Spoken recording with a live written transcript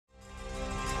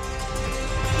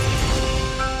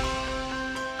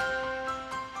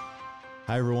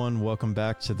Hi, everyone. Welcome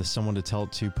back to the Someone to Tell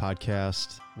It To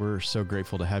podcast. We're so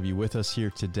grateful to have you with us here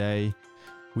today.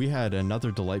 We had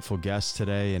another delightful guest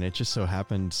today, and it just so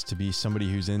happens to be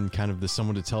somebody who's in kind of the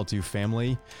Someone to Tell It To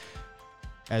family.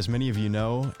 As many of you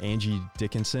know, Angie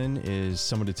Dickinson is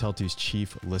Someone to Tell It To's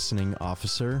chief listening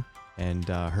officer, and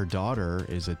her daughter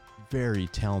is a very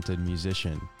talented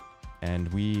musician. And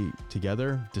we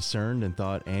together discerned and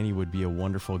thought Annie would be a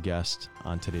wonderful guest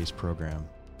on today's program.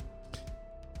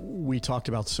 We talked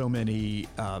about so many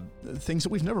things that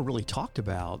we've never really talked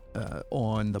about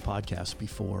on the podcast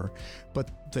before,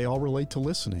 but they all relate to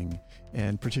listening,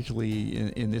 and particularly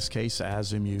in this case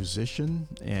as a musician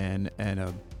and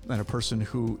a person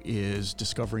who is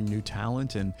discovering new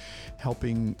talent and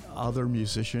helping other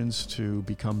musicians to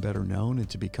become better known and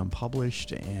to become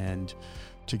published and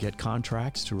to get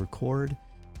contracts to record.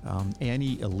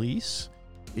 Annie Elise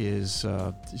is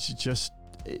just...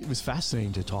 It was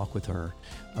fascinating to talk with her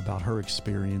about her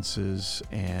experiences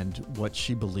and what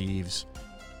she believes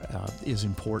is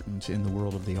important in the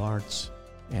world of the arts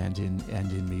and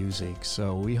in music.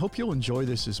 So we hope you'll enjoy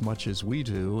this as much as we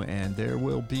do. And there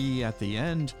will be at the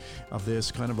end of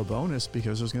this kind of a bonus,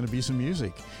 because there's going to be some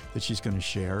music that she's going to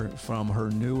share from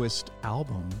her newest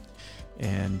album.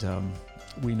 And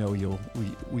we know you'll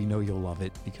love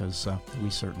it, because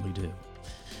we certainly do.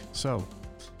 So.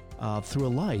 Through a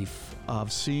life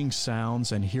of seeing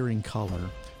sounds and hearing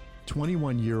color,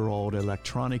 21-year-old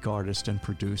electronic artist and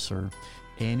producer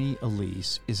Annie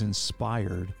Elise is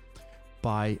inspired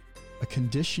by a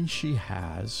condition she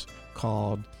has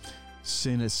called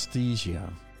synesthesia.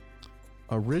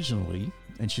 Originally,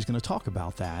 and she's going to talk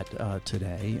about that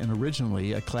today, and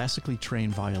originally a classically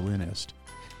trained violinist,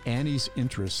 Annie's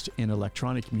interest in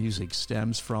electronic music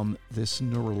stems from this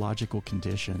neurological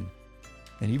condition,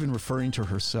 and even referring to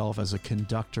herself as a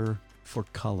conductor for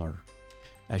color,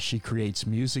 as she creates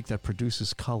music that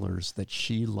produces colors that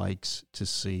she likes to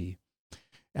see.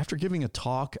 After giving a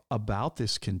talk about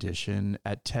this condition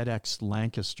at TEDx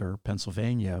Lancaster,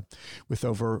 Pennsylvania, with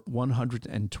over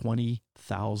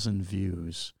 120,000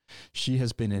 views, she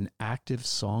has been an active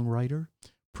songwriter,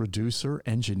 producer,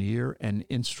 engineer, and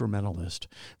instrumentalist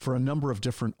for a number of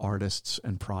different artists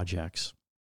and projects.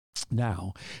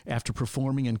 Now, after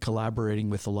performing and collaborating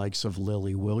with the likes of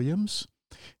Lily Williams,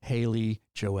 Haley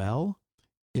Joel,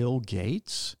 Il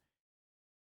Gates,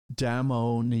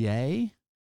 Damonier,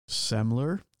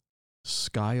 Semler,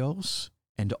 Skyos,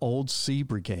 and Old Sea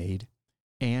Brigade,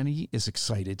 Annie is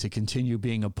excited to continue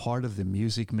being a part of the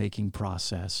music-making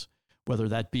process, whether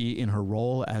that be in her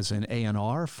role as an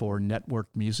A&R for Network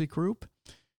Music Group,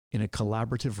 in a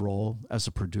collaborative role as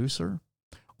a producer,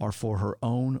 or for her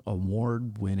own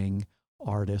award-winning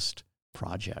artist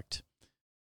project.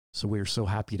 So we're so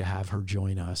happy to have her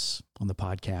join us on the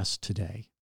podcast today.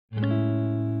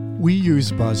 We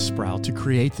use Buzzsprout to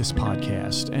create this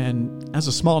podcast, and as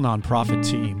a small nonprofit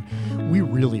team, we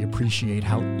really appreciate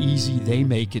how easy they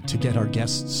make it to get our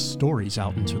guests' stories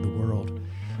out into the world.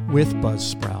 With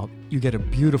Buzzsprout, you get a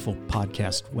beautiful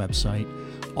podcast website,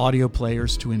 audio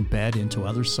players to embed into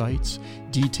other sites,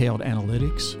 detailed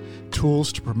analytics,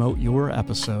 tools to promote your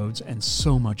episodes, and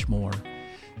so much more.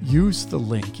 Use the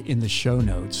link in the show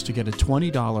notes to get a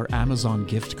 $20 Amazon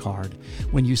gift card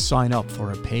when you sign up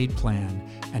for a paid plan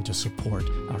and to support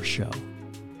our show.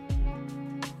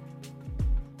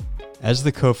 As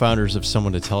the co-founders of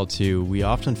Someone to Tell It To, we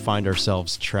often find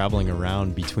ourselves traveling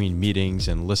around between meetings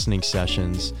and listening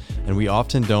sessions, and we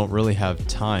often don't really have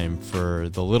time for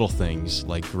the little things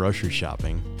like grocery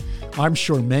shopping. I'm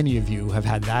sure many of you have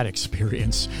had that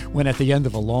experience when at the end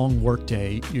of a long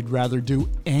workday, you'd rather do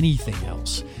anything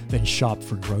else than shop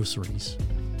for groceries.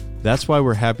 That's why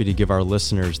we're happy to give our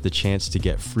listeners the chance to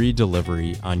get free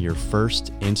delivery on your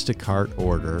first Instacart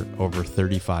order over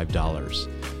 $35.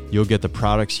 You'll get the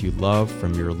products you love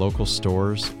from your local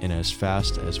stores in as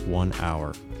fast as 1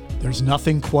 hour. There's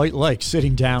nothing quite like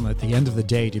sitting down at the end of the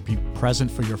day to be present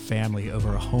for your family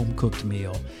over a home-cooked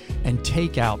meal, and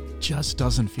takeout just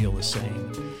doesn't feel the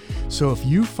same. So if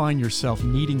you find yourself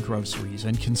needing groceries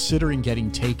and considering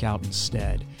getting takeout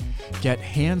instead, get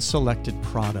hand-selected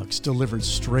products delivered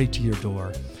straight to your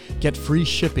door. Get free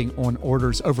shipping on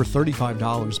orders over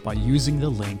 $35 by using the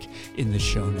link in the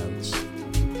show notes.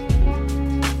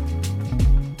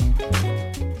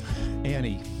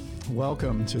 Annie,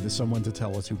 welcome to the Someone to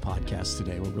Tell It To podcast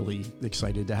today. We're really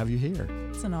excited to have you here.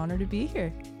 It's an honor to be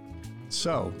here.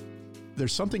 So,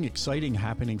 there's something exciting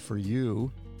happening for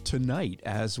you tonight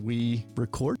as we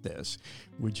record this.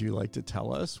 Would you like to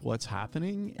tell us what's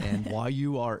happening and why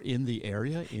you are in the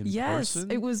area in person? Yes,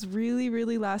 it was really,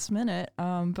 really last minute,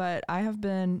 but I have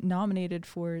been nominated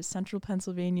for Central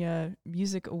Pennsylvania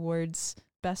Music Awards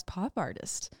Best Pop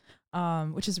Artist,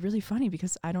 which is really funny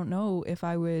because I don't know if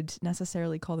I would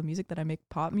necessarily call the music that I make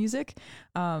pop music.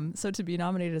 So to be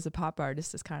nominated as a pop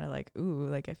artist is kind of like, ooh,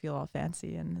 like I feel all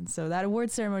fancy. And so that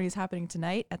award ceremony is happening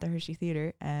tonight at the Hershey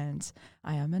Theater, and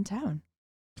I am in town.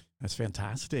 That's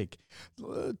fantastic.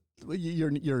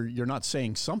 You're not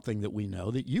saying something that we know,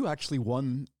 that you actually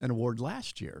won an award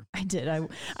last year. I did. I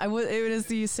was. It was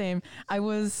the same. I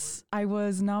was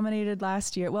nominated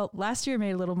last year. Well, last year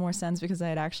made a little more sense because I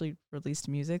had actually released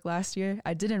music last year.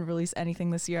 I didn't release anything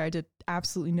this year. I did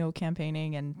absolutely no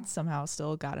campaigning and somehow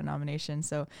still got a nomination.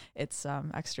 So it's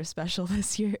extra special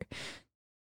this year.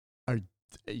 Are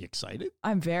you excited?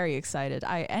 I'm very excited.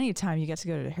 Anytime you get to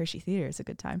go to the Hershey Theater, it's a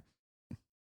good time.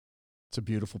 It's a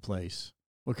beautiful place.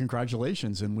 Well,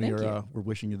 congratulations, and we're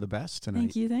wishing you the best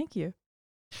tonight. Thank you.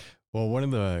 Well, one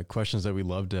of the questions that we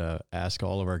love to ask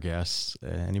all of our guests,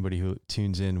 anybody who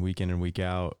tunes in week in and week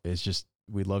out, is just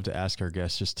we'd love to ask our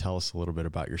guests, just tell us a little bit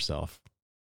about yourself.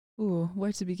 Ooh,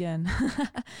 where to begin?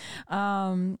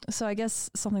 So I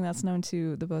guess something that's known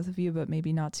to the both of you, but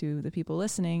maybe not to the people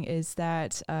listening, is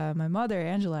that my mother,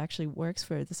 Angela, actually works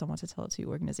for the Someone to Tell It To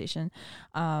organization.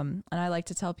 And I like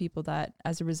to tell people that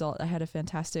as a result, I had a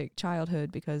fantastic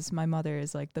childhood because my mother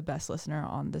is like the best listener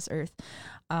on this earth.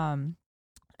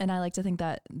 And I like to think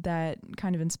that that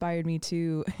kind of inspired me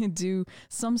to do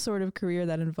some sort of career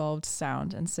that involved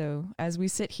sound. And so as we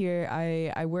sit here,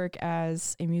 I work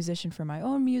as a musician for my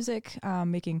own music,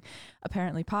 making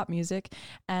apparently pop music.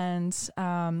 And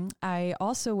I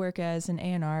also work as an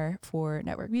A&R for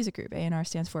Network Music Group. A&R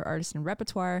stands for Artist and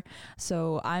Repertoire.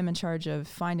 So I'm in charge of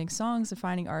finding songs and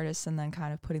finding artists and then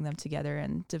kind of putting them together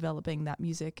and developing that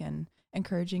music and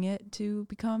encouraging it to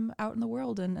become out in the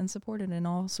world and supported in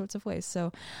all sorts of ways.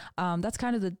 So that's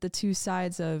kind of the two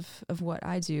sides of what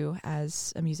I do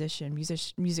as a musician,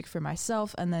 music for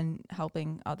myself, and then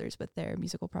helping others with their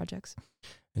musical projects.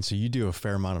 And so you do a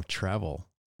fair amount of travel,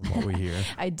 from what we hear.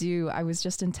 I do. I was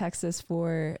just in Texas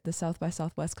for the South by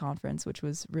Southwest conference, which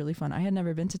was really fun. I had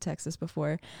never been to Texas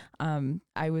before.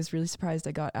 I was really surprised.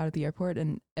 I got out of the airport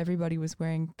and everybody was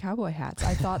wearing cowboy hats.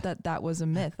 I thought that was a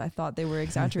myth. I thought they were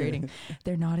exaggerating.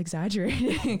 They're not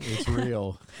exaggerating. It's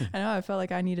real. I know. I felt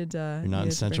like I needed to. You're not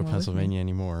in Central Pennsylvania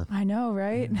anymore. I know,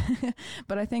 right?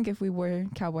 But I think if we wore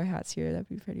cowboy hats here, that'd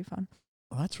be pretty fun.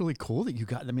 Well, that's really cool that you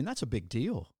got, I mean, that's a big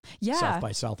deal. Yeah. South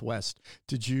by Southwest.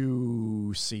 Did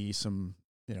you see some,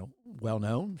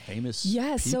 well-known, famous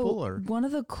people? So one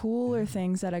of the cooler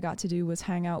things that I got to do was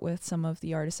hang out with some of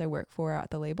the artists I work for at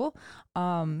the label.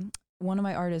 One of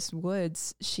my artists,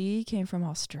 Woods, she came from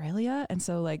Australia. And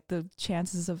so like the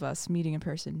chances of us meeting in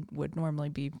person would normally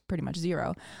be pretty much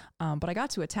zero. But I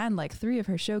got to attend like 3 of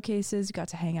her showcases, got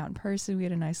to hang out in person. We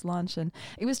had a nice lunch and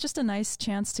it was just a nice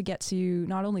chance to get to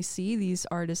not only see these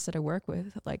artists that I work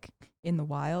with, like in the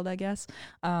wild, I guess,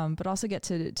 but also get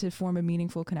to form a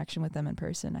meaningful connection with them in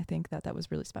person. I think that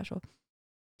was really special.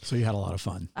 So you had a lot of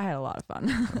fun. I had a lot of fun.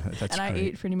 That's and I great.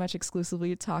 ate pretty much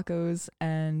exclusively tacos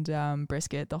and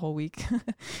brisket the whole week.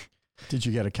 Did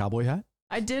you get a cowboy hat?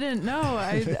 I didn't. No,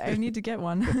 I need to get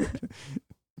one.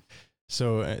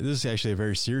 So this is actually a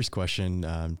very serious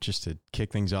question. Just to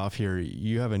kick things off here,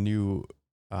 you have a new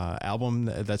album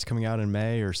that's coming out in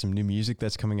May, or some new music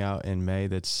that's coming out in May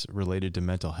that's related to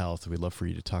mental health. We'd love for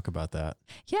you to talk about that.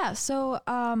 Yeah. So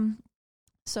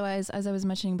as I was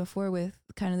mentioning before with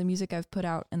kind of the music I've put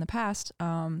out in the past,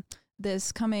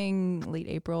 this coming late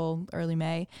April, early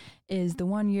May is the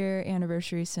 1-year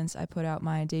anniversary since I put out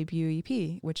my debut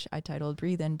EP, which I titled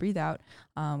Breathe In, Breathe Out,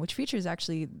 which features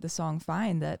actually the song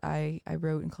Fine that I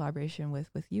wrote in collaboration with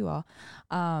you all.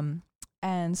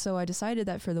 And so I decided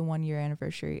that for the 1-year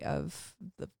anniversary of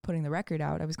putting the record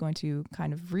out, I was going to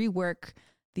kind of rework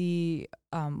the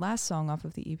last song off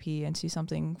of the EP into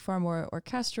something far more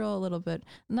orchestral, a little bit,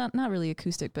 not really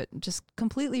acoustic, but just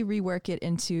completely rework it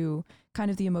into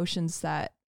kind of the emotions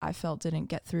that I felt didn't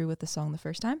get through with the song the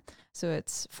first time. So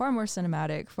it's far more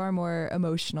cinematic, far more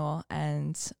emotional.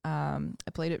 And I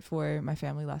played it for my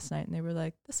family last night and they were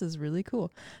like, this is really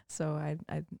cool. So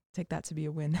I take that to be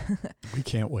a win. We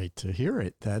can't wait to hear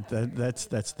it.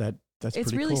 That's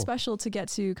it's really cool. special to get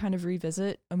to kind of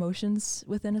revisit emotions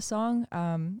within a song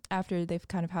after they've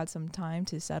kind of had some time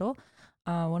to settle.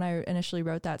 When I initially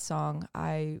wrote that song,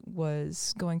 I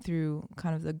was going through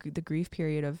kind of the grief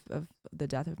period of the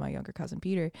death of my younger cousin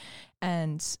Peter.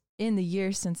 And in the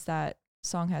years since that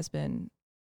song has been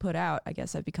put out, I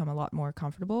guess I've become a lot more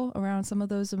comfortable around some of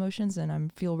those emotions, and I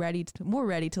feel more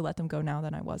ready to let them go now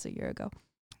than I was a year ago.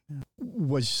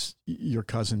 Was your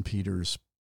cousin Peter's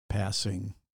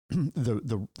passing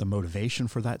the motivation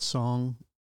for that song?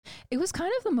 It was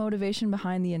kind of the motivation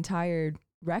behind the entire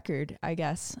record, I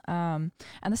guess. And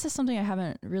this is something I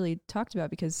haven't really talked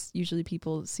about because usually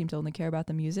people seem to only care about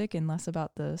the music and less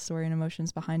about the story and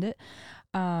emotions behind it.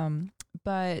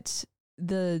 But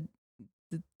the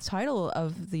title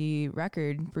of the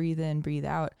record, Breathe In, Breathe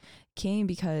Out, came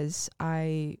because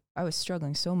I was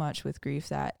struggling so much with grief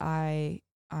that I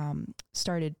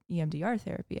started EMDR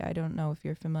therapy. I don't know if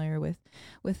you're familiar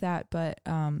with that, but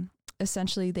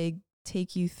essentially they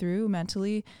take you through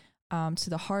mentally to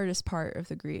the hardest part of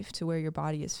the grief, to where your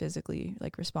body is physically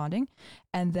like responding,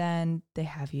 and then they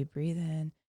have you breathe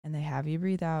in and they have you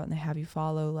breathe out and they have you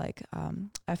follow like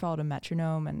I followed a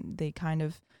metronome, and they kind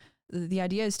of, the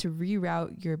idea is to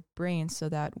reroute your brain so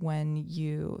that when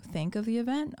you think of the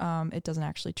event, it doesn't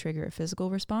actually trigger a physical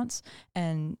response,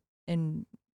 and then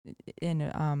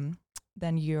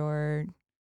your,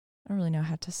 I don't really know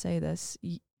how to say this.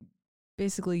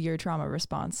 Basically, your trauma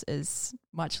response is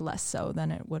much less so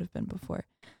than it would have been before.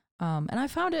 And I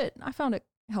found it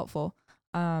helpful,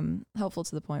 helpful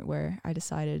to the point where I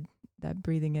decided that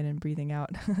breathing in and breathing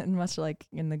out, and much like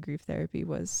in the grief therapy,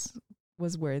 was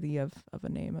worthy of a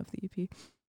name of the EP.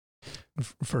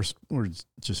 First, we're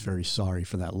just very sorry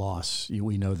for that loss.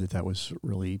 We know that was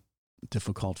really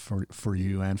difficult for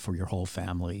you and for your whole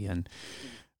family, and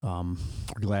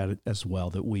we're glad as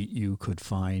well that you could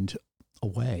find a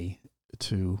way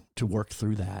to work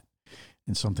through that,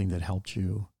 and something that helped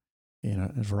you in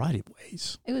a variety of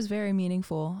ways. It was very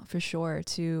meaningful for sure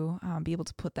to be able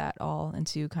to put that all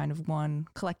into kind of one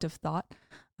collective thought.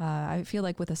 I feel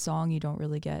like with a song, you don't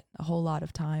really get a whole lot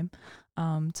of time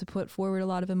to put forward a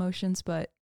lot of emotions,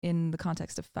 but in the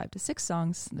context of 5 to 6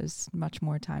 songs, there's much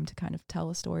more time to kind of tell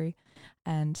a story.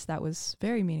 And that was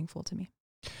very meaningful to me.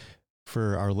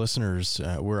 For our listeners,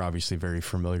 we're obviously very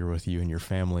familiar with you and your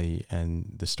family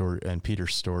and the story and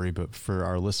Peter's story, but for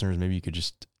our listeners, maybe you could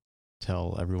just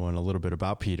tell everyone a little bit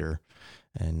about Peter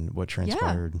and what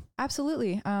transpired. Yeah,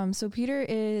 absolutely. So Peter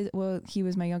he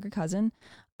was my younger cousin.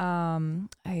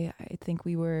 I think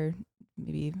we were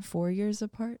maybe 4 years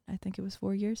apart. I think it was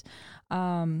 4 years.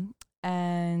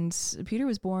 And Peter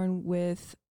was born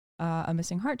with a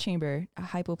missing heart chamber, a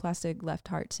hypoplastic left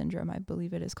heart syndrome, I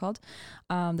believe it is called.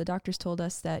 The doctors told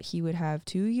us that he would have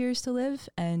 2 years to live,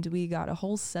 and we got a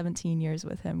whole 17 years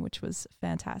with him, which was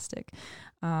fantastic.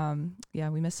 Yeah,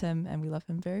 we miss him and we love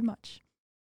him very much.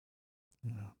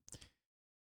 Yeah.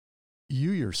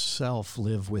 You yourself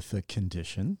live with a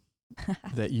condition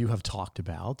that you have talked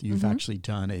about. You've actually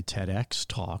done a TEDx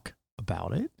talk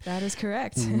about it. That is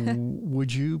correct.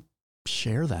 Would you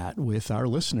share that with our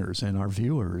listeners and our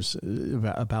viewers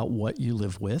about what you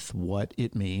live with, what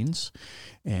it means,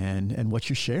 and what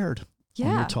you shared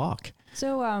on your talk?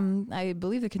 So I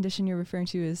believe the condition you're referring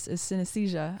to is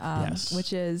synesthesia, yes.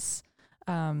 Which is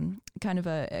kind of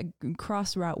a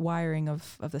cross route wiring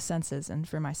of the senses. And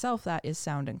for myself, that is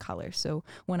sound and color. So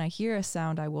when I hear a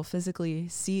sound, I will physically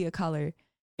see a color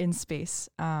in space,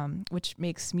 which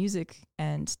makes music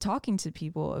and talking to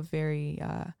people a very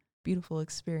beautiful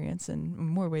experience in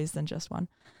more ways than just one.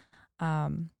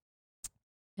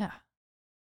 Yeah.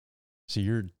 So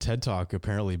your TED Talk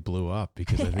apparently blew up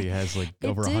because I think it has like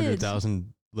over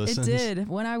 100,000 listens. It did.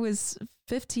 When I was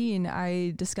 15,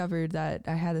 I discovered that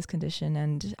I had this condition.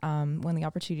 And when the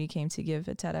opportunity came to give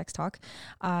a TEDx talk,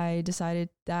 I decided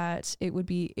that it would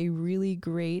be a really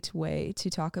great way to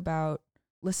talk about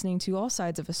listening to all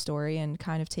sides of a story and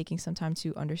kind of taking some time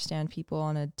to understand people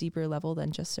on a deeper level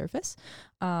than just surface,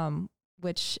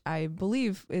 which I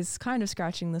believe is kind of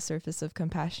scratching the surface of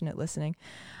compassionate listening.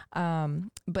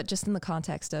 But just in the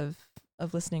context of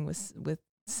listening with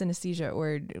synesthesia,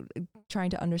 or trying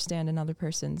to understand another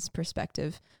person's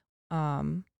perspective,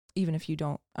 even if you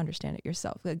don't understand it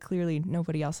yourself. Clearly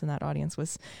nobody else in that audience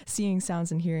was seeing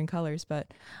sounds and hearing colors,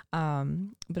 but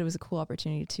it was a cool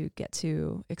opportunity to get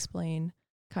to explain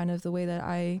kind of the way that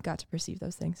I got to perceive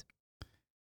those things.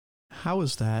 How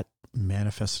is that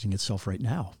manifesting itself right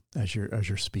now as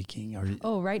you're speaking?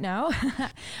 Right now?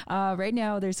 Right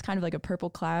now there's kind of like a purple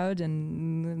cloud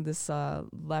and this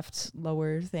left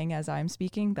lower thing as I'm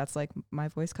speaking. That's like my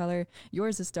voice color.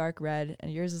 Yours is dark red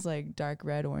and yours is like dark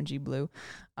red, orangey blue.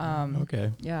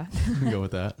 Okay. Yeah. Go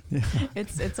with that.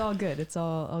 It's all good. It's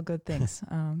all good things.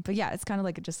 But yeah, it's kind of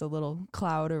like just a little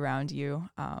cloud around you.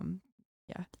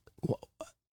 Yeah.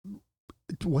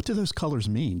 What do those colors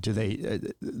mean? Do they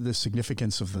the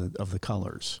significance of the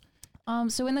colors?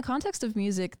 So in the context of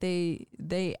music,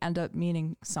 they end up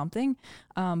meaning something.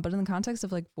 But in the context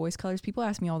of like voice colors, people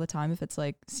ask me all the time if it's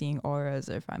like seeing auras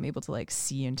or if I'm able to like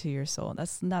see into your soul.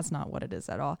 That's not what it is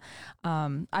at all.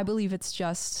 I believe it's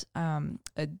just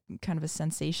a kind of a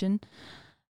sensation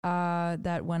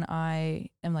that when I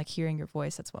am like hearing your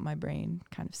voice, that's what my brain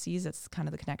kind of sees. It's kind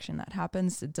of the connection that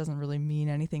happens. It doesn't really mean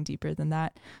anything deeper than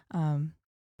that.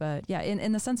 But yeah,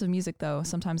 in the sense of music though,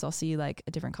 sometimes I'll see like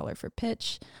a different color for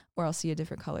pitch or I'll see a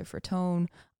different color for tone.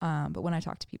 But when I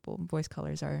talk to people, voice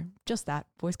colors are just that,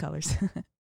 voice colors.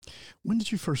 When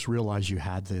did you first realize you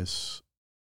had this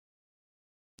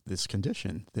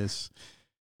condition?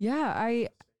 Yeah,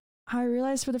 I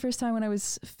realized for the first time when I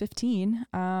was 15,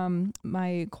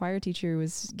 my choir teacher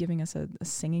was giving us a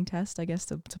singing test, I guess,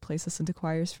 to place us into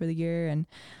choirs for the year. And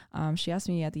she asked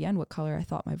me at the end what color I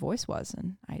thought my voice was.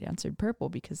 And I answered purple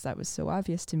because that was so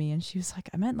obvious to me. And she was like,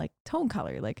 I meant like tone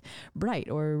color, like bright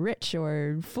or rich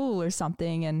or full or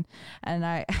something. And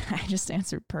I just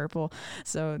answered purple.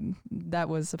 So that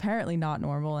was apparently not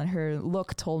normal. And her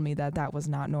look told me that that was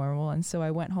not normal. And so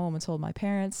I went home and told my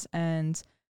parents, and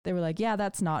they were like, yeah,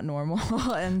 that's not normal.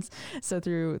 And so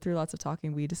through lots of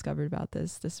talking, we discovered about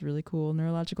this really cool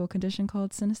neurological condition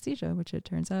called synesthesia, which it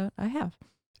turns out I have.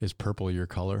 Is purple your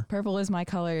color? Purple is my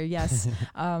color, yes.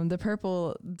 The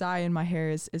purple dye in my hair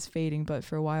is fading, but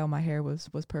for a while my hair was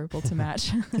purple to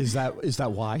match. Is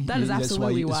that why? That is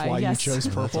absolutely why. That's why yes. you chose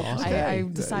purple. Awesome. I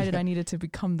decided I needed to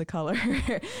become the color.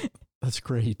 That's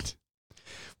great.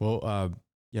 Well,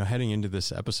 heading into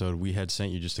this episode, we had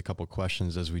sent you just a couple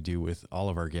questions, as we do with all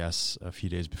of our guests, a few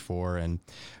days before. And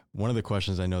one of the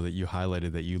questions I know that you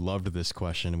highlighted that you loved this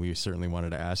question, and we certainly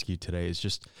wanted to ask you today, is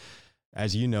just,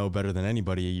 as you know better than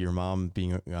anybody, your mom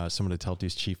being someone to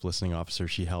Telto's chief listening officer,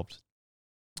 she helped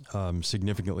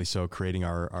significantly so creating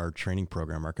our training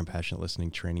program, our compassionate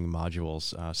listening training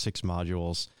modules, 6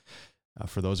 modules.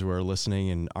 For those who are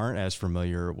listening and aren't as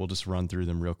familiar, we'll just run through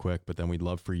them real quick, but then we'd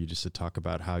love for you just to talk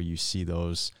about how you see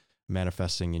those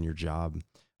manifesting in your job.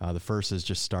 The first is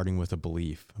just starting with a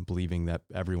believing that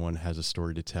everyone has a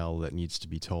story to tell that needs to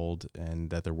be told and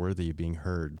that they're worthy of being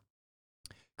heard.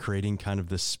 Creating kind of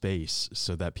this space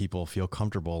so that people feel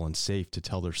comfortable and safe to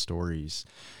tell their stories.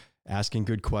 Asking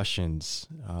good questions,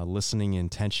 listening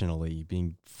intentionally,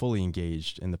 being fully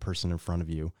engaged in the person in front of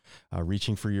you,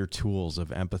 reaching for your tools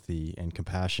of empathy and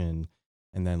compassion.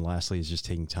 And then lastly is just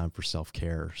taking time for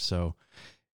self-care. So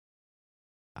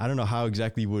I don't know how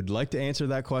exactly you would like to answer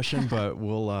that question, but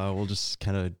we'll just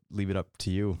kind of leave it up to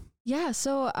you. Yeah.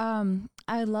 So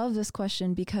I love this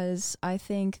question because I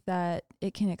think that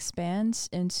it can expand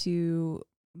into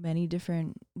many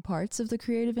different parts of the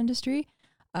creative industry.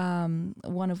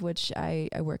 One of which I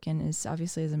work in is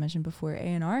obviously, as I mentioned before,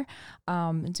 A&R,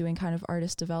 doing kind of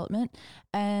artist development.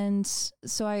 And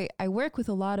so I work with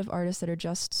a lot of artists that are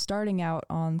just starting out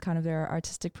on kind of their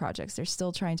artistic projects. They're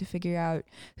still trying to figure out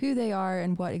who they are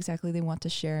and what exactly they want to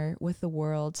share with the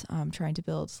world, trying to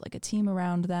build like a team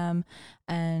around them,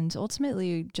 and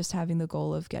ultimately just having the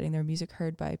goal of getting their music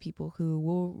heard by people who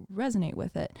will resonate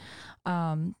with it.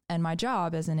 And my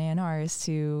job as an A&R is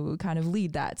to kind of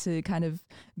lead that, to kind of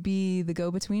be the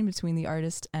go-between between the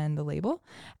artist and the label.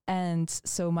 And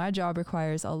so my job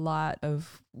requires a lot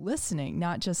of listening,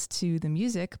 not just to the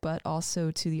music, but also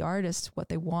to the artist, what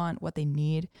they want, what they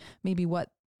need, maybe what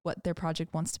their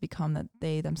project wants to become that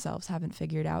they themselves haven't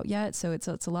figured out yet. So it's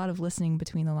a lot of listening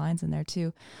between the lines in there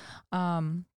too.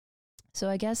 So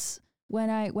I guess when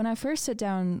I first sit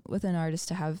down with an artist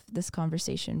to have this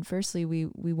conversation, firstly,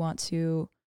 we want to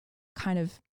kind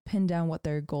of pin down what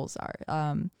their goals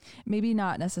are. Maybe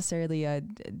not necessarily a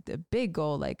big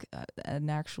goal, like an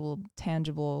actual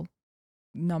tangible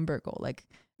number goal. Like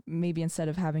maybe instead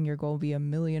of having your goal be 1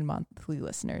 million monthly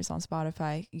listeners on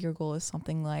Spotify, your goal is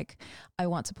something like, I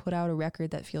want to put out a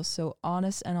record that feels so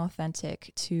honest and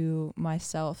authentic to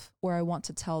myself, or I want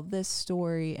to tell this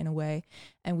story in a way.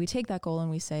 And we take that goal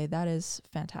and we say, that is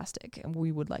fantastic, and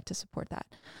we would like to support that.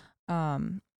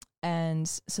 And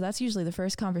so that's usually the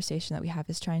first conversation that we have,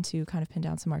 is trying to kind of pin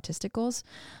down some artistic goals.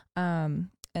 And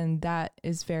that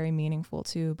is very meaningful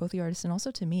to both the artist and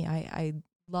also to me. I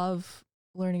love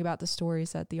learning about the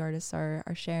stories that the artists are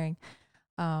sharing.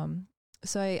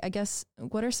 So I guess,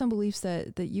 what are some beliefs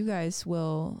that you guys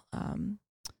will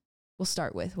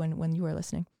start with when you are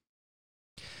listening?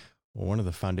 Well, one of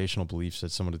the foundational beliefs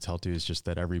that Someone to Tell To is just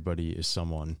that everybody is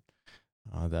someone.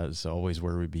 That is always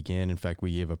where we begin. In fact,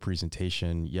 we gave a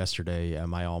presentation yesterday at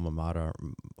my alma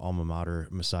mater,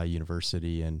 Messiah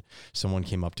University, and someone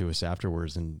came up to us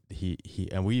afterwards, and we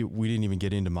didn't even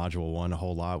get into Module 1 a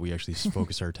whole lot. We actually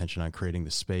focused our attention on creating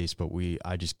the space, but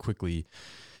I just quickly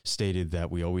stated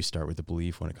that we always start with the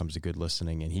belief when it comes to good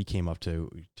listening. And he came up to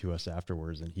us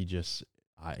afterwards, and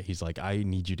he's like, I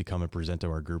need you to come and present to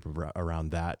our group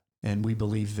around that. And we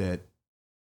believe that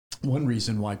one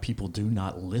reason why people do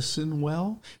not listen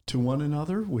well to one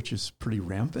another, which is pretty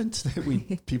rampant,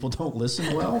 that people don't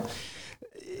listen well,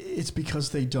 it's because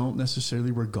they don't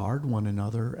necessarily regard one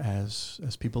another as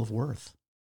people of worth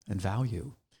and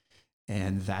value.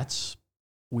 And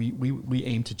we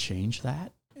aim to change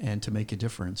that and to make a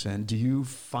difference. And do you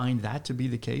find that to be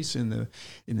the case in the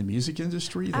music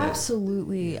industry?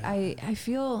 Absolutely. Yeah. I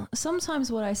feel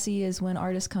sometimes what I see is when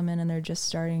artists come in and they're just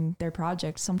starting their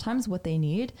project, sometimes what they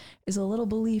need is a little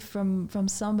belief from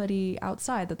somebody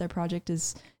outside that their project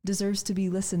deserves to be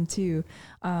listened to.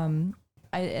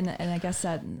 I guess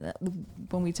that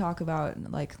when we talk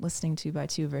about like listening 2 by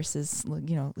 2 versus,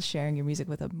 sharing your music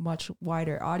with a much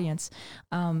wider audience,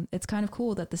 it's kind of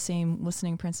cool that the same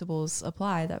listening principles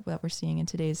apply that we're seeing in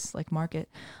today's like market.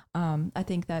 I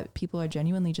think that people are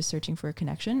genuinely just searching for a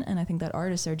connection. And I think that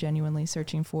artists are genuinely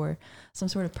searching for some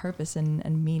sort of purpose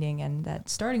and meaning, and that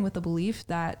starting with the belief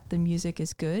that the music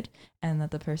is good and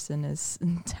that the person is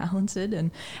talented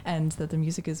and that the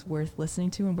music is worth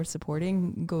listening to and worth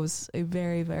supporting goes a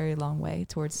very, very long way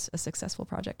towards a successful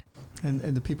project. And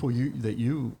the people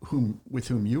with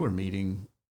whom you are meeting,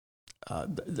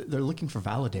 they're looking for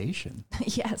validation.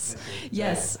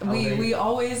 Yes. We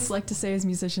always like to say as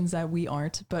musicians that we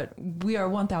aren't, but we are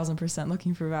 1000%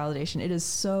 looking for validation. It is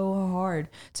so hard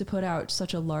to put out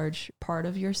such a large part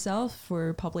of yourself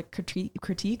for public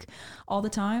critique all the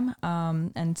time,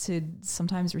 and to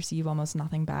sometimes receive almost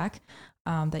nothing back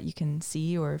that you can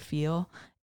see or feel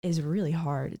is really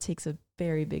hard. It takes a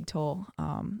very big toll.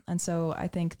 And so I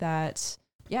think that,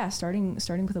 starting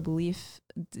with a belief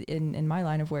in my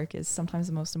line of work is sometimes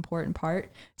the most important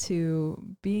part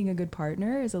to being a good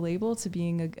partner as a label, to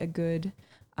being a good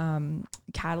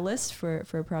catalyst for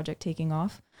a project taking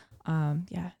off.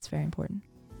 It's very important.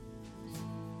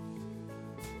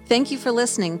 Thank you for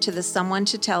listening to the Someone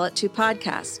to Tell It To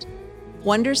podcast.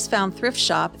 Wonders Found Thrift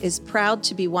Shop is proud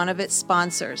to be one of its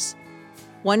sponsors.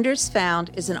 Wonders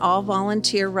Found is an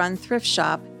all-volunteer-run thrift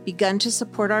shop begun to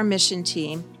support our mission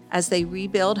team as they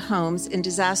rebuild homes in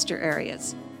disaster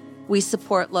areas. We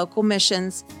support local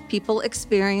missions, people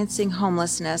experiencing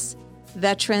homelessness,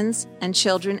 veterans, and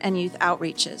children and youth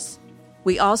outreaches.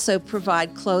 We also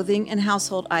provide clothing and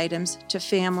household items to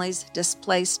families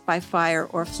displaced by fire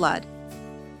or flood.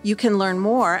 You can learn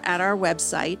more at our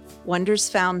website,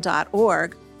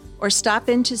 wondersfound.org, or stop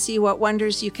in to see what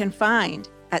wonders you can find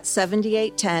at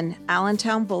 7810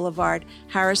 Allentown Boulevard,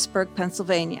 Harrisburg,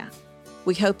 Pennsylvania.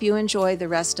 We hope you enjoy the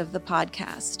rest of the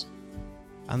podcast.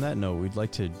 On that note, we'd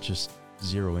like to just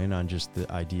zero in on just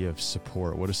the idea of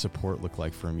support. What does support look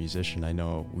like for a musician? I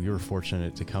know we were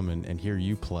fortunate to come and hear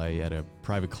you play at a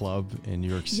private club in New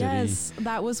York City. Yes,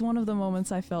 that was one of the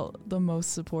moments I felt the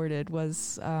most supported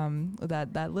was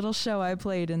that little show I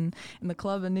played in the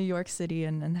club in New York City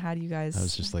and had you guys That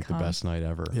was just like come. the best night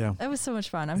ever. Yeah. It was so much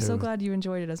fun. I'm so glad you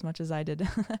enjoyed it as much as I did.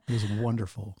 It was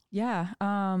wonderful. Yeah.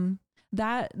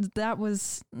 That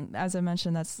was, as I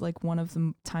mentioned, that's like one of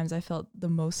the times I felt the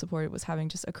most supported was having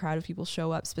just a crowd of people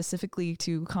show up specifically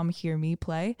to come hear me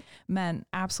play meant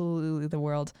absolutely the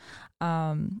world.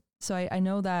 So I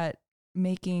know that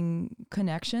making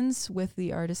connections with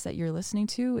the artists that you're listening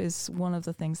to is one of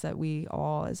the things that we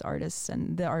all as artists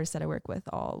and the artists that I work with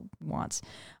all want.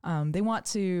 They want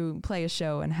to play a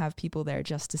show and have people there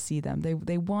just to see them.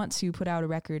 They want to put out a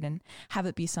record and have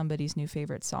it be somebody's new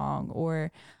favorite song,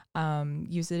 or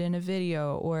use it in a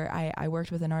video. Or I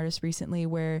worked with an artist recently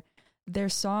where their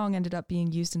song ended up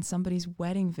being used in somebody's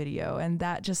wedding video, and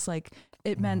that just like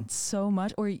it meant so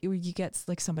much. Or you get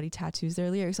like somebody tattoos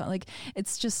their lyrics on, like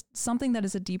it's just something that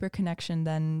is a deeper connection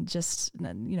than just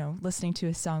listening to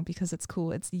a song because it's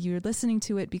cool. It's you're listening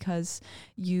to it because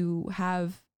you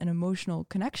have an emotional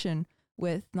connection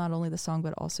with not only the song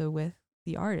but also with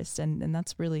the artist, and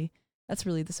that's really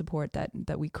the support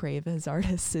that we crave as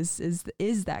artists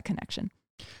is that connection.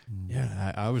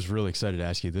 Yeah, I was really excited to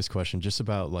ask you this question just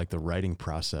about like the writing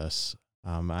process.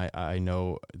 I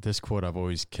know this quote I've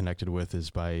always connected with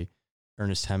is by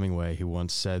Ernest Hemingway, who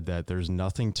once said that there's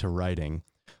nothing to writing.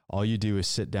 All you do is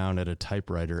sit down at a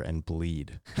typewriter and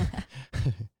bleed.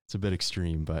 It's a bit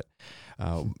extreme, but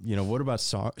what about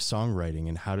songwriting,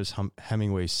 and how does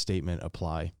Hemingway's statement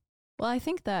apply? Well, I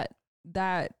think that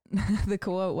the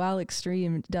quote, while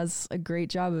extreme, does a great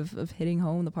job of hitting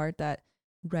home the part that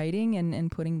writing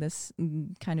and putting this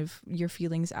kind of your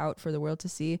feelings out for the world to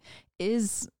see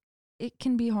it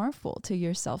can be harmful to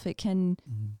yourself. It can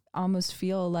almost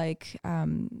feel like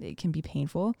it can be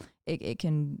painful. it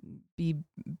can be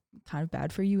kind of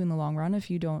bad for you in the long run if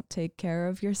you don't take care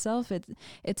of yourself.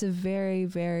 It's a very,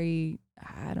 very,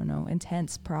 I don't know,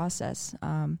 intense process.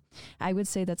 I would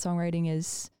say that songwriting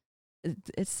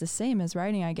it's the same as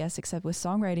writing, I guess, except with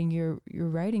songwriting, you're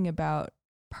writing about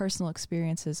personal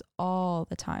experiences all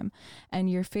the time, and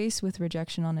you're faced with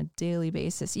rejection on a daily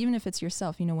basis, even if it's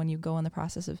yourself. When you go in the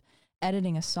process of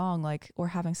editing a song, or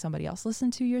having somebody else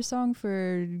listen to your song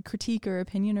for critique or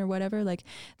opinion or whatever,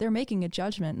 they're making a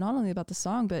judgment not only about the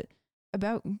song but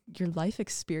about your life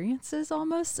experiences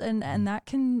almost, and that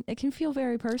can feel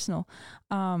very personal.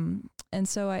 And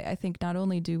so I think not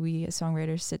only do we as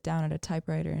songwriters sit down at a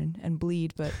typewriter and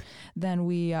bleed, but then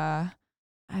we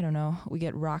I don't know, we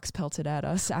get rocks pelted at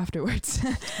us afterwards.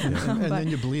 And then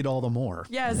you bleed all the more.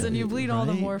 Yes, and you bleed all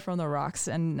the more from the rocks.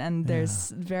 And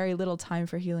there's very little time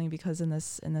for healing, because in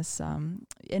this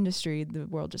industry, the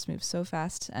world just moves so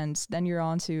fast. And then you're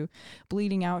on to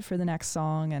bleeding out for the next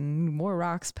song and more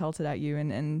rocks pelted at you.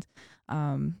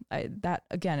 That,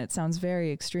 again, it sounds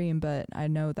very extreme, but I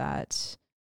know that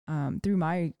through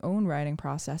my own writing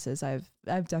processes, I've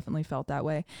definitely felt that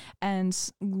way. And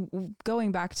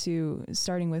going back to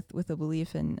starting with a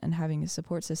belief and having a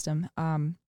support system,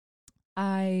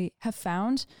 I have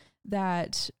found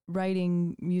that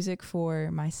writing music for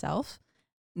myself,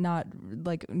 not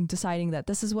deciding that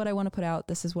this is what I want to put out,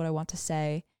 this is what I want to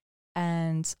say,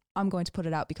 and I'm going to put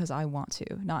it out because I want to,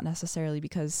 not necessarily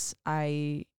because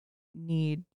I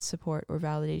need support or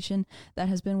validation. That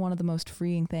has been one of the most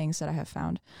freeing things that I have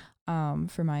found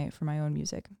for my own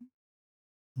music.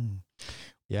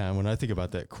 Yeah, and when I think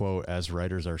about that quote, as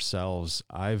writers ourselves,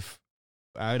 I'd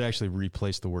actually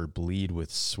replace the word bleed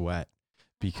with sweat,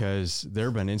 because there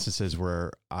have been instances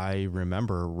where I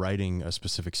remember writing a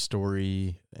specific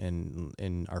story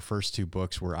in our first two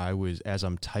books where as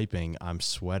I'm typing, I'm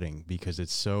sweating, because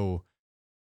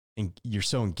you're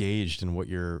so engaged in what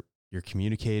you're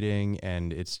communicating,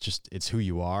 and it's who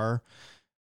you are.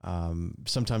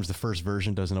 Sometimes the first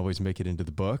version doesn't always make it into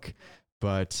the book,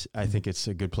 but I think it's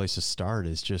a good place to start.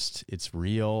 It's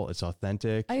real, it's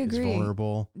authentic, I agree. It's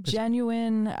vulnerable.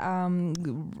 Genuine,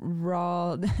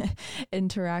 raw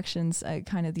interactions.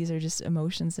 These are just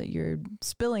emotions that you're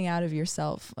spilling out of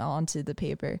yourself onto the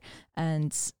paper.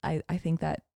 And I think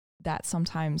that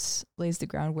sometimes lays the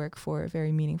groundwork for a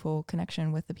very meaningful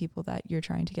connection with the people that you're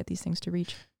trying to get these things to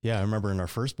reach. Yeah, I remember in our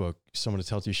first book, Someone to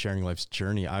Tell to, Sharing Life's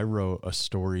Journey, I wrote a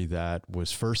story that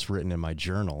was first written in my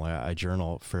journal. I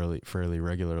journal fairly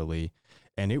regularly,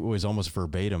 and it was almost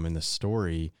verbatim in the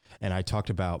story. And I talked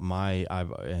about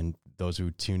and those who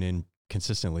tune in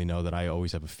consistently know that I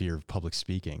always have a fear of public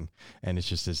speaking, and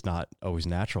it's not always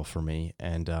natural for me.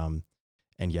 And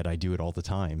yet I do it all the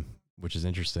time, which is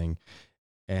interesting.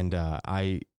 And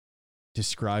I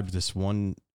described this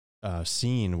one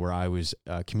scene where I was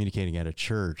communicating at a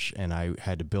church, and I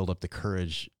had to build up the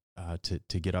courage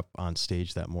to get up on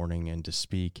stage that morning and to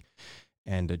speak,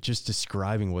 and just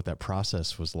describing what that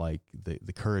process was like,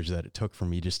 the courage that it took for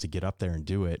me just to get up there and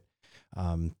do it.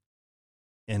 And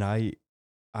I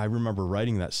remember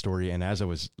writing that story, and as I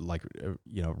was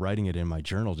writing it in my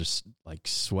journal, just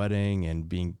sweating and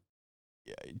being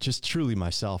just truly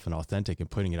myself and authentic, and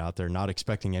putting it out there, not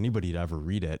expecting anybody to ever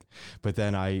read it. But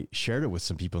then I shared it with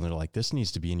some people, and they're like, this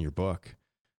needs to be in your book.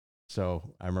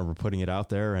 So I remember putting it out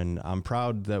there, and I'm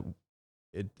proud that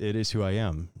it is who I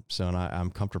am. So, and I'm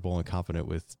comfortable and confident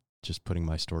with just putting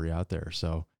my story out there.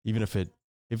 So even if it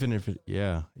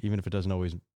doesn't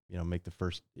always, make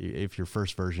if your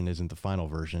first version isn't the final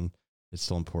version, it's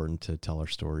still important to tell our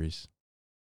stories.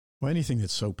 Well, anything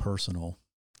that's so personal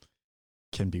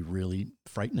can be really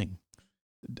frightening,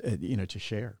 to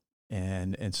share,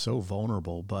 and so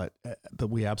vulnerable. But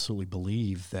we absolutely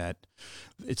believe that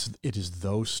it is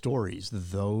those stories,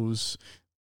 those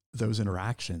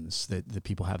interactions that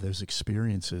people have, those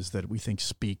experiences that we think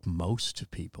speak most to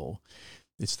people.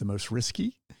 It's the most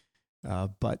risky,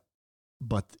 but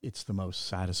it's the most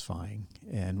satisfying,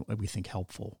 and we think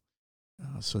helpful.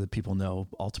 So that people know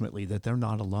ultimately that they're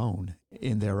not alone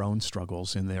in their own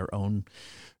struggles, in their own,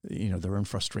 their own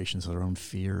frustrations, their own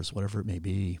fears, whatever it may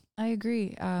be. I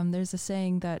agree. There's a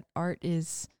saying that art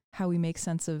is how we make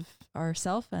sense of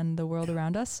ourselves and the world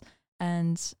around us.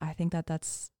 And I think that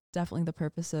that's definitely the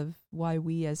purpose of why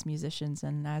we as musicians,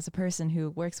 and as a person who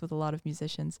works with a lot of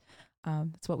musicians,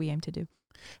 it's what we aim to do.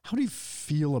 How do you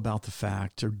feel about the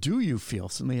fact, or do you feel,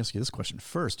 so let me ask you this question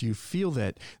first, do you feel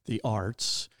that the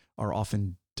arts are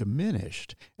often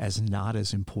diminished as not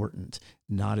as important,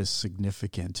 not as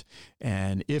significant?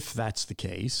 And if that's the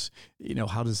case,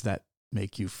 how does that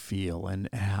make you feel? And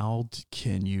how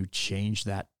can you change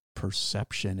that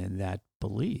perception and that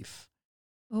belief?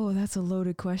 Oh, that's a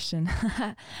loaded question.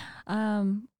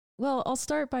 Well, I'll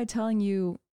start by telling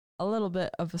you a little bit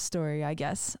of a story, I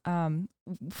guess.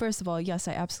 First of all, yes,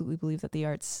 I absolutely believe that the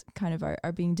arts kind of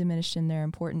are being diminished in their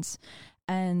importance.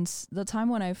 And the time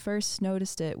when I first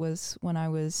noticed it was when I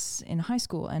was in high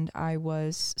school and I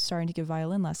was starting to give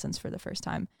violin lessons for the first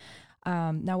time.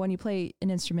 Now, when you play an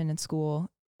instrument in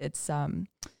school, it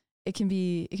can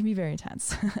be very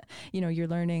intense. You're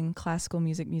learning classical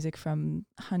music from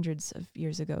hundreds of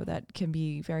years ago that can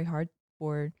be very hard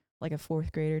for like a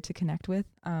fourth grader to connect with,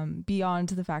 beyond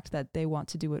the fact that they want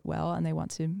to do it well and they want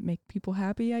to make people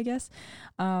happy, I guess.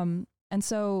 And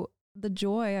so the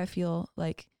joy, I feel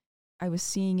like I was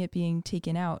seeing it being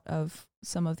taken out of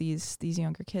some of these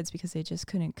younger kids because they just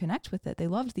couldn't connect with it. They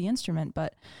loved the instrument,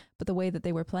 but the way that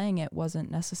they were playing it wasn't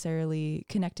necessarily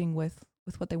connecting with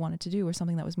what they wanted to do or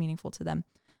something that was meaningful to them.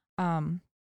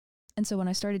 And so when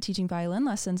I started teaching violin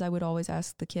lessons, I would always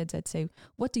ask the kids, I'd say,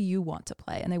 what do you want to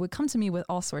play? And they would come to me with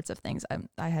all sorts of things.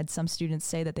 I had some students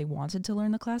say that they wanted to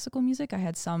learn the classical music. I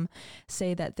had some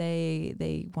say that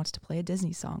they wanted to play a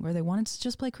Disney song or they wanted to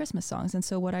just play Christmas songs. And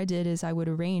so what I did is I would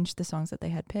arrange the songs that they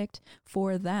had picked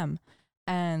for them.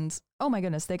 And oh my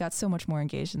goodness, they got so much more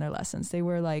engaged in their lessons. They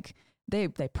were like, they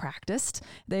practiced,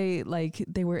 they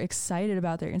were excited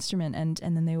about their instrument. And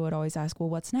then they would always ask, well,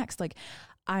 what's next? Like,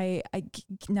 I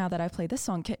now that I play this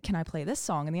song, can I play this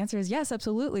song? And the answer is yes,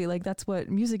 absolutely. Like, that's what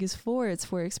music is for. It's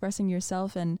for expressing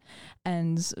yourself and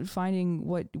finding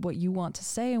what you want to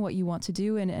say and what you want to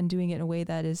do and doing it in a way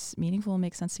that is meaningful and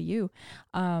makes sense to you.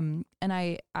 And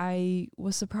I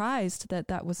was surprised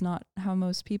that was not how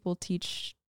most people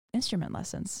teach instrument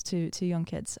lessons to young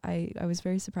kids. I was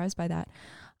very surprised by that.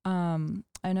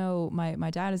 I know my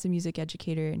dad is a music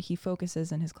educator and he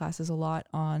focuses in his classes a lot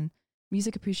on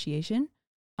music appreciation.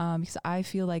 Because I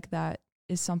feel like that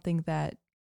is something that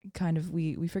kind of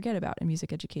we forget about in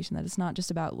music education, that it's not just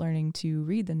about learning to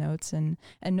read the notes and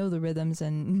know the rhythms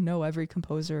and know every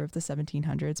composer of the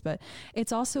 1700s, but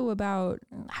it's also about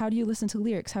how do you listen to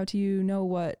lyrics? How do you know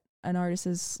what an artist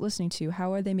is listening to?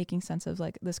 How are they making sense of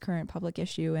like this current public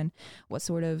issue and what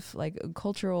sort of like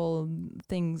cultural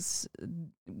things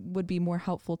would be more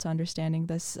helpful to understanding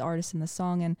this artist and the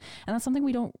song? And that's something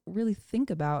we don't really think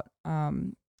about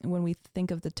when we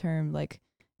think of the term like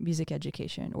music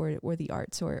education or the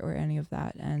arts or any of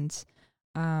that. And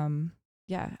I've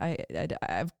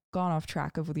gone off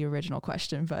track of the original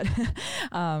question, but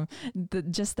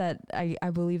just that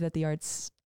I believe that the arts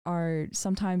are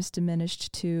sometimes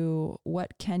diminished to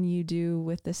what can you do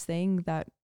with this thing that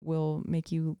will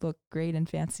make you look great and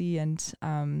fancy and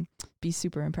be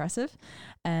super impressive,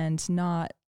 and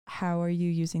not how are you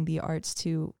using the arts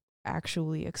to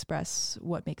actually express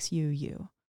what makes you you.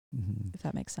 Mm-hmm. If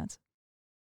that makes sense.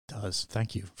 Does.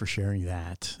 Thank you for sharing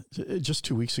that. Just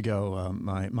 2 weeks ago,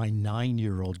 my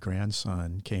 9-year-old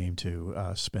grandson came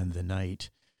to spend the night,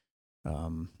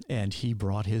 and he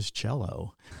brought his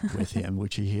cello with him,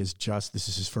 which this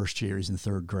is his first year. He's in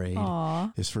 3rd grade.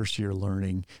 Aww. His first year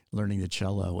learning the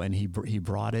cello, and he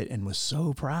brought it and was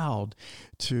so proud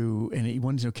and he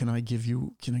wanted to know, can I give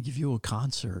you a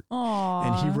concert? Aww.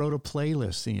 And he wrote a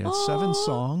playlist. And he had 7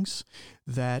 songs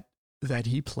that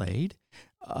he played,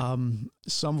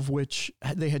 some of which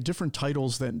they had different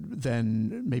titles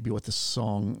than maybe what the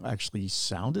song actually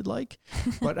sounded like,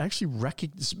 but actually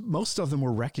most of them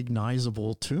were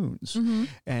recognizable tunes. Mm-hmm.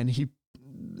 And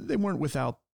they weren't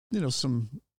without, some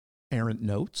errant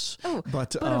notes. Oh,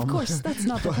 but of course, that's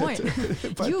not the point.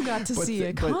 You got to see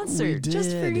a concert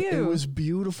just for you. It was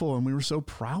beautiful, and we were so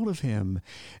proud of him.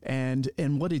 And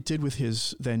what it did with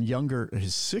his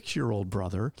 6-year-old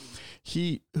brother,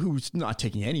 who's not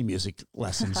taking any music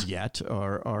lessons yet,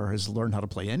 or has learned how to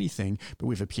play anything, but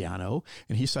we have a piano,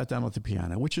 and he sat down with the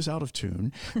piano, which is out of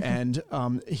tune, and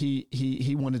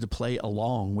he wanted to play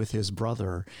along with his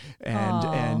brother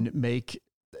and make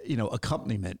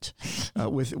accompaniment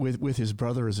with his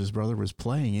brother as his brother was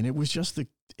playing, and it was just the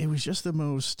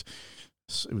most.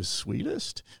 It was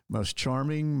sweetest, most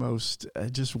charming, most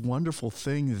just wonderful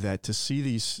thing to see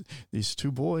these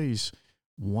 2 boys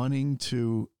wanting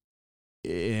to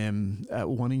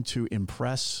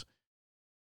impress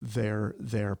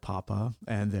their papa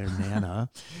and their nana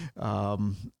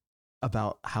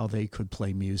about how they could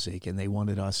play music, and they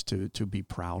wanted us to be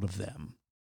proud of them.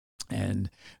 And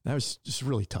that was just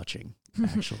really touching,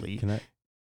 actually.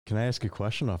 Can I ask a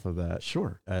question off of that?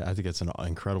 Sure. I think it's an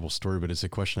incredible story, but it's a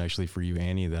question actually for you,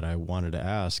 Annie, that I wanted to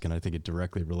ask, and I think it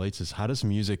directly relates, is how does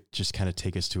music just kind of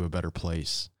take us to a better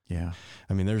place? Yeah.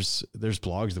 I mean, there's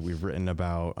blogs that we've written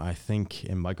about, I think,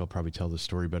 and Mike will probably tell the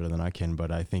story better than I can, but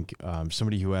I think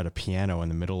somebody who had a piano in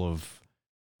the middle of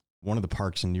one of the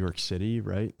parks in New York City,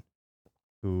 right?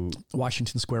 Who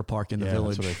Washington Square Park in the yeah,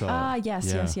 Village. That's what I thought.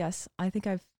 Yes. I think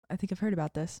I've heard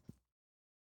about this.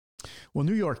 Well,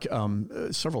 New York,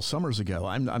 several summers ago,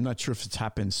 I'm not sure if it's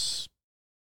happened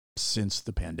since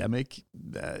the pandemic,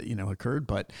 occurred,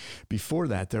 but before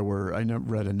that, I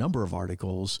read a number of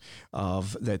articles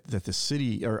of that the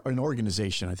city or an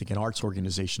organization, I think an arts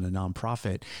organization, a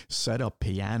nonprofit, set up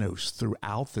pianos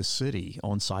throughout the city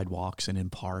on sidewalks and in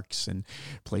parks and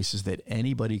places that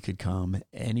anybody could come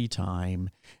anytime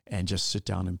and just sit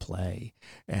down and play.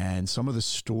 And some of the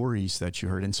stories that you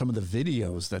heard and some of the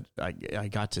videos that I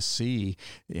got to see,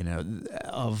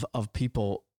 of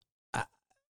people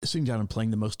sitting down and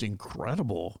playing the most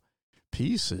incredible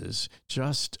pieces,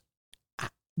 just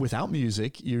without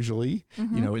music, usually,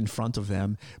 in front of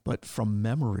them, but from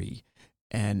memory,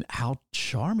 and how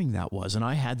charming that was. And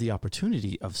I had the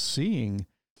opportunity of seeing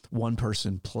one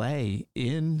person play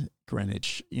in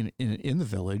Greenwich, in the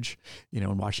Village,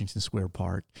 in Washington Square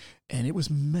Park, and it was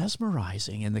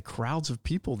mesmerizing. And the crowds of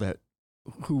people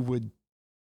who would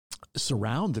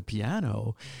surround the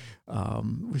piano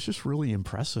was just really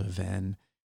impressive. And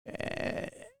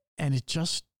it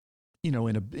just,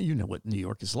 what New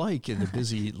York is like, in the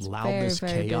busy loudness,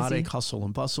 very chaotic busy. hustle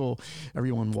and bustle,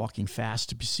 everyone walking fast,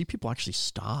 to see people actually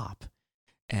stop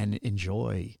and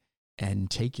enjoy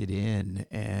and take it in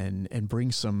and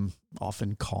bring some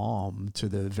often calm to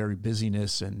the very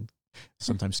busyness and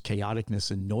sometimes chaoticness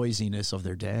and noisiness of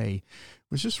their day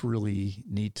was just really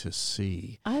neat to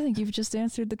see. I think you've just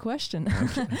answered the question.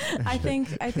 I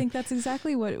think that's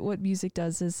exactly what music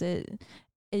does. Is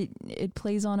it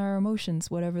plays on our emotions,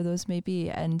 whatever those may be,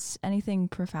 and anything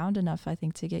profound enough, I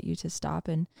think, to get you to stop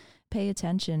and pay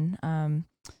attention.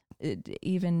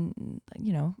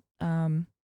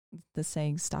 The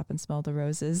saying, stop and smell the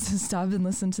roses, stop and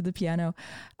listen to the piano.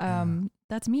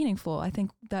 That's meaningful. I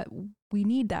think that we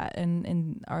need that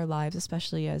in our lives,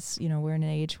 especially as, we're in an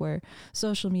age where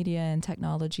social media and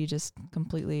technology just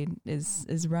completely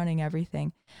is running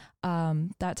everything.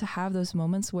 That to have those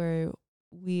moments where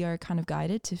we are kind of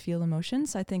guided to feel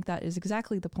emotions, I think that is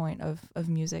exactly the point of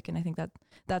music. And I think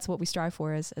that's what we strive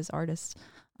for as artists.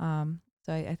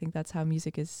 So I think that's how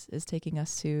music is taking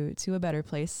us to a better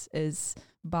place, is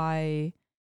by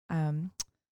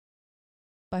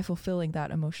fulfilling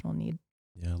that emotional need.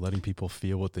 Yeah, letting people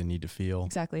feel what they need to feel.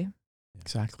 Exactly.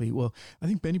 Exactly. Well, I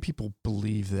think many people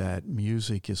believe that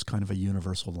music is kind of a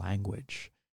universal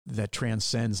language that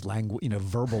transcends language,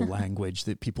 verbal language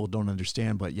that people don't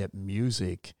understand, but yet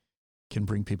music can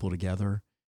bring people together,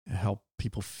 help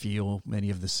people feel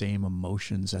many of the same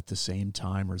emotions at the same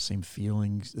time, or the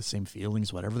same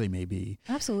feelings, whatever they may be.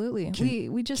 Absolutely.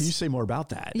 Can we just, can you say more about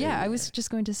that? yeah, I was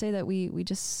just going to say that we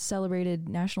just celebrated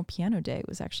National Piano Day. It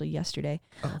was actually yesterday.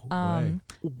 Oh, right.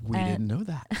 We didn't know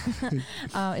that.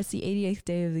 It's the 88th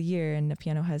day of the year, and the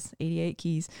piano has 88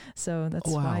 keys. So that's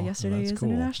why yesterday That's is cool.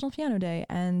 International Piano Day.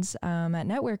 And at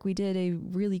Network, we did a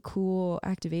really cool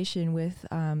activation with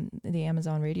the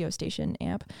Amazon radio station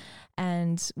AMP.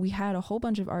 And we had a whole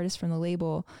bunch of artists from the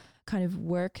label kind of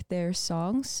work their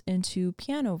songs into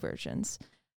piano versions.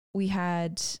 We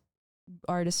had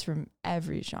artists from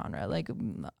every genre, like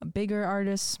bigger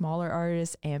artists, smaller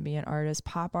artists, ambient artists,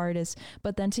 pop artists.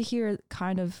 But then to hear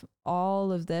kind of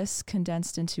all of this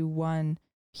condensed into one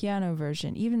piano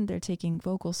version, even they're taking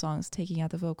vocal songs, taking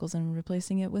out the vocals and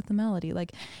replacing it with the melody.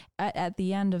 Like at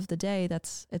the end of the day,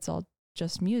 it's all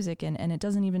just music, and it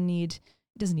doesn't need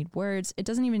words. It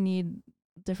doesn't even need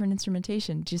different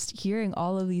instrumentation. Just hearing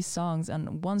all of these songs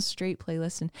on one straight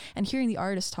playlist and hearing the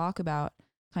artist talk about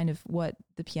kind of what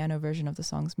the piano version of the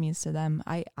songs means to them,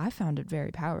 I found it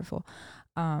very powerful.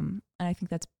 And I think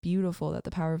that's beautiful, that the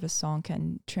power of a song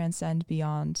can transcend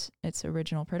beyond its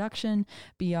original production,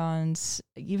 beyond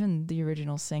even the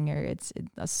original singer.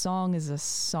 A song is a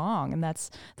song, and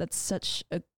that's such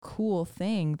a cool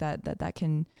thing that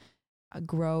can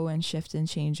grow and shift and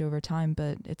change over time,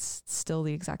 but it's still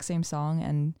the exact same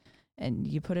song, and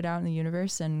you put it out in the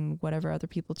universe, and whatever other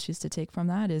people choose to take from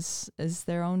that is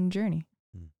their own journey.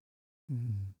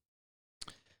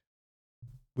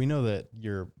 We know that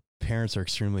your parents are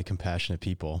extremely compassionate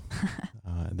people.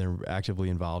 They're actively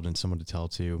involved in Someone to Tell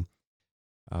to.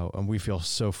 And we feel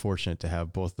so fortunate to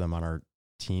have both of them on our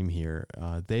team here.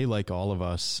 They, like all of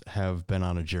us, have been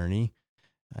on a journey,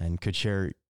 and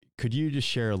could you just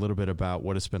share a little bit about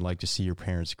what it's been like to see your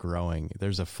parents growing?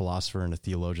 There's a philosopher and a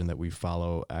theologian that we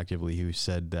follow actively who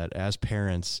said that as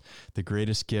parents, the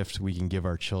greatest gift we can give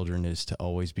our children is to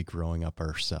always be growing up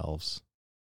ourselves.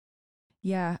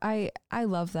 Yeah, I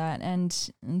love that. And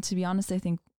to be honest, I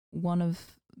think one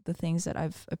of the things that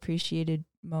I've appreciated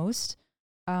most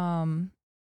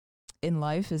in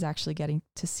life is actually getting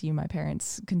to see my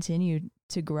parents continue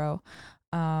to grow.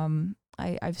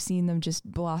 I've seen them just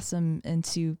blossom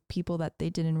into people that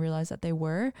they didn't realize that they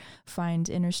were, find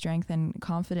inner strength and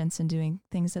confidence in doing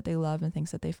things that they love and things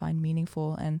that they find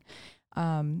meaningful. And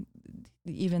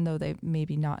even though they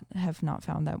maybe have not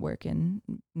found that work in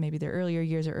maybe their earlier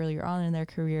years or earlier on in their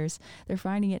careers, they're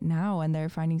finding it now, and they're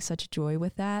finding such joy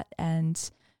with that. And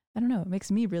I don't know, it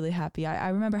makes me really happy. I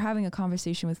remember having a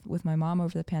conversation with my mom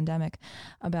over the pandemic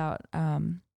about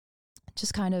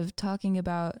just kind of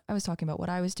I was talking about what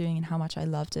I was doing and how much I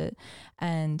loved it.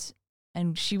 And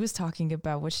she was talking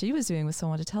about what she was doing with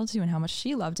Someone to Tell It To and how much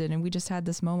she loved it. And we just had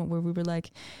this moment where we were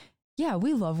like, yeah,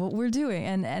 we love what we're doing.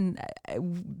 And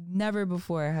never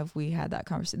before have we had that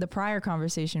conversation. The prior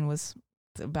conversation was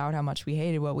about how much we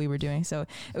hated what we were doing. So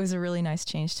it was a really nice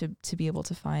change to be able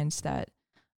to find that,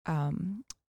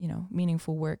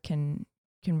 meaningful work can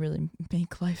really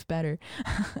make life better.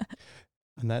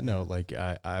 On that note, like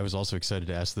I was also excited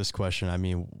to ask this question. I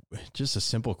mean, just a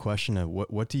simple question of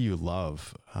what do you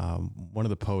love? One of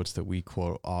the poets that we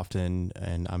quote often,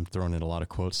 and I'm throwing in a lot of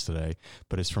quotes today,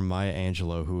 but it's from Maya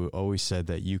Angelou, who always said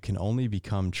that you can only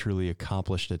become truly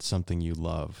accomplished at something you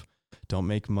love. Don't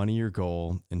make money your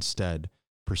goal. Instead,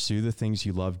 pursue the things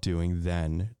you love doing,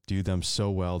 then do them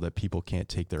so well that people can't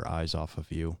take their eyes off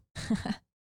of you.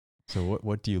 So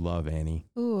what do you love, Annie?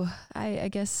 Ooh, I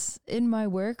guess in my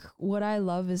work, what I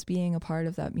love is being a part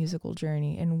of that musical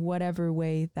journey in whatever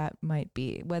way that might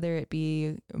be, whether it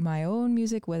be my own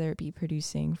music, whether it be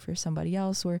producing for somebody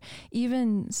else, or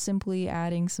even simply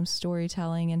adding some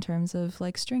storytelling in terms of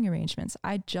like string arrangements.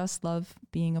 I just love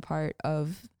being a part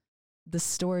of the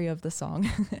story of the song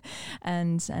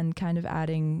and kind of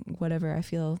adding whatever I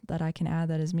feel that I can add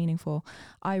that is meaningful.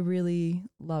 I really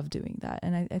love doing that.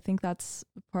 And I think that's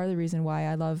part of the reason why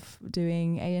I love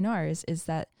doing A&R is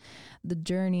that the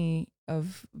journey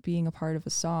of being a part of a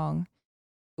song,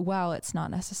 while it's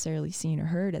not necessarily seen or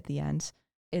heard at the end,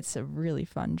 it's a really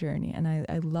fun journey. And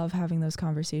I love having those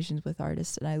conversations with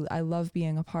artists. And I love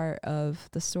being a part of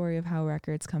the story of how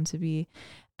records come to be.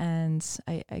 And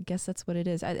I guess that's what it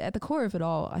is. At the core of it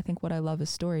all, I think what I love is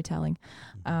storytelling,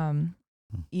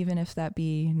 even if that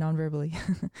be non-verbally.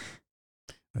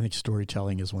 I think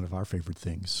storytelling is one of our favorite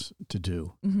things to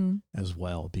do as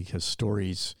well, because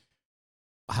stories,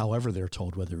 however they're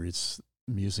told, whether it's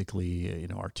musically,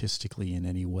 artistically in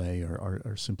any way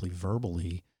or simply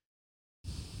verbally,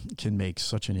 can make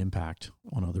such an impact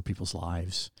on other people's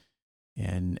lives.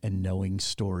 And knowing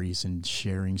stories and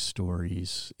sharing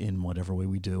stories in whatever way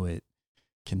we do it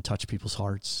can touch people's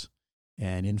hearts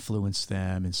and influence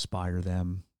them, inspire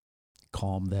them,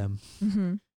 calm them,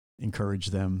 encourage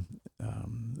them.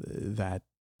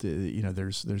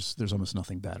 There's almost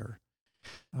nothing better.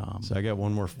 So I got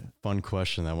one more fun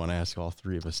question that I want to ask all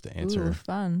three of us to answer. Ooh,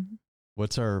 fun.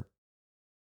 What's our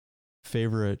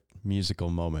favorite musical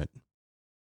moment?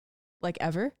 Like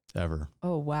ever? Ever.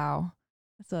 Oh, wow.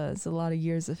 It's a lot of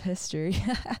years of history.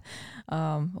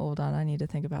 Hold on, I need to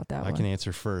think about that one. I can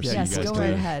answer first. Yeah, yes, you guys go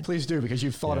right ahead. Please do, because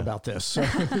you've thought about this. So,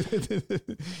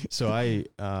 so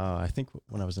I think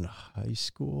when I was in high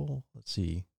school, let's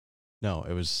see. No,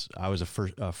 I was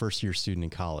a first year student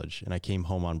in college, and I came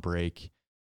home on break.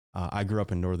 I grew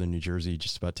up in northern New Jersey,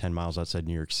 just about 10 miles outside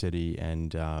New York City,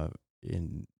 and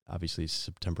obviously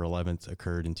September 11th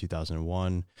occurred in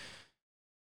 2001.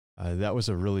 That was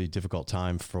a really difficult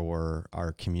time for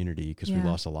our community because we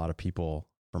lost a lot of people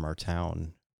from our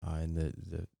town in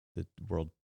the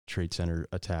World Trade Center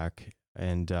attack.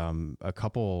 And a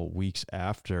couple weeks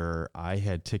after, I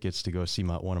had tickets to go see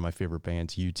one of my favorite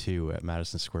bands, U2, at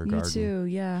Madison Square Garden.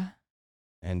 U2, yeah.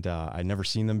 And I'd never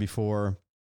seen them before.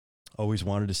 Always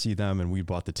wanted to see them, and we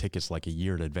bought the tickets like a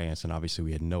year in advance, and obviously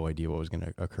we had no idea what was going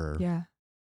to occur. Yeah.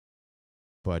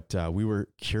 But we were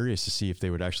curious to see if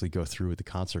they would actually go through with the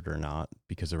concert or not,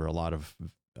 because there were a lot of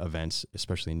events,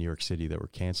 especially in New York City, that were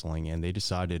canceling. And they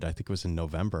decided, I think it was in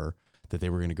November, that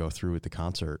they were going to go through with the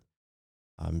concert.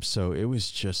 So it was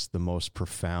just the most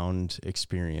profound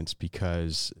experience,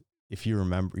 because if you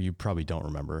remember, you probably don't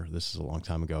remember, this is a long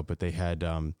time ago, but they had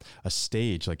a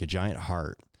stage, like a giant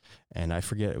heart. And I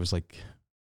forget, it was like,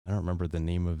 I don't remember the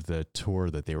name of the tour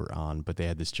that they were on, but they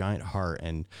had this giant heart,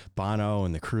 and Bono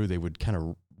and the crew, they would kind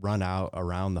of run out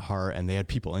around the heart, and they had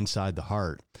people inside the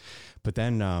heart. But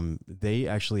then they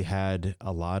actually had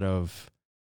a lot of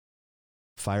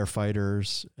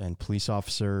firefighters and police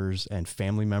officers and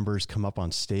family members come up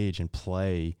on stage and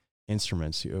play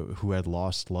instruments who had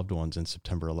lost loved ones in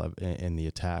September 11 in the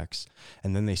attacks.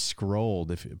 And then they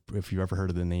scrolled, if you ever heard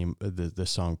of the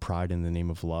song Pride in the Name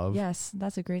of Love. Yes,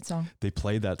 that's a great song. They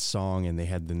played that song and they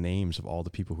had the names of all the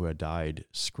people who had died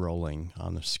scrolling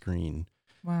on the screen.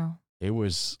 Wow. It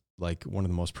was like one of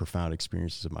the most profound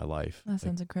experiences of my life. That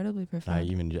sounds incredibly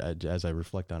profound. As I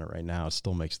reflect on it right now, it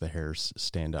still makes the hairs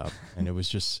stand up. And it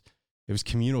was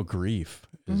communal grief,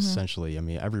 essentially. I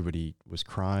mean, everybody was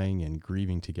crying and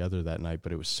grieving together that night,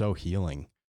 but it was so healing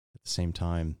at the same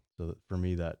time. So for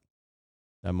me, that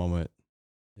moment,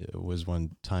 it was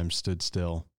when time stood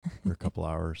still for a couple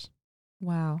hours.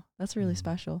 Wow, that's really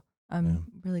special. I'm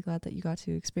really glad that you got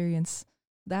to experience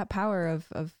that power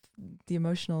of the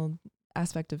emotional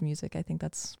aspect of music. I think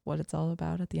that's what it's all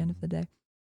about at the end of the day.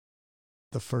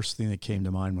 The first thing that came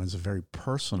to mind was a very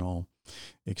personal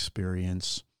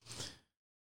experience.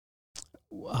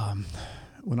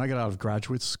 When I got out of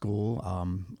graduate school,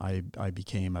 I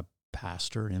became a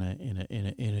pastor in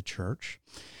a church,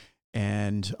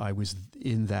 and I was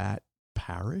in that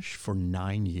parish for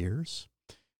 9 years.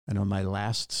 And on my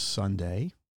last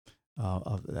Sunday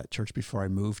of that church, before I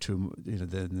moved to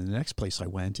the next place I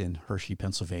went in Hershey,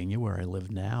 Pennsylvania, where I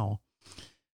live now,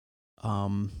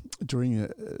 during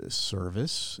a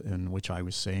service in which I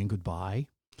was saying goodbye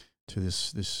to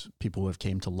this people who have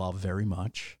came to love very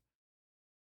much,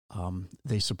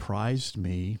 they surprised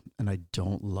me, and I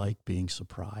don't like being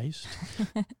surprised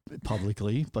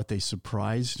publicly, but they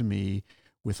surprised me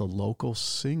with a local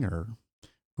singer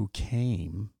who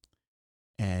came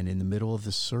and in the middle of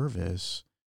the service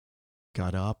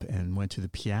got up and went to the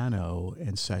piano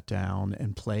and sat down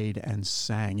and played and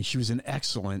sang. And she was an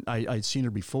excellent, I'd seen her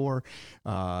before,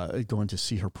 going to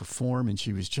see her perform, and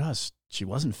she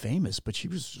wasn't famous, but she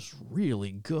was just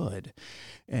really good.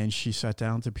 And she sat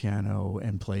down at the piano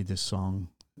and played this song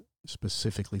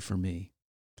specifically for me.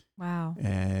 Wow.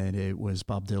 And it was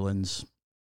Bob Dylan's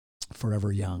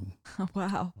Forever Young.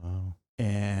 Wow.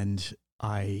 And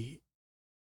I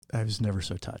was never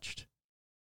so touched.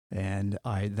 And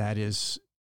that is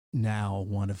now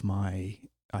one of my,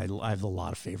 I have a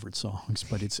lot of favorite songs,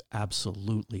 but it's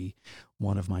absolutely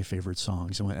one of my favorite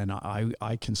songs. And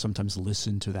I can sometimes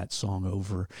listen to that song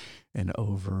over and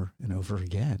over and over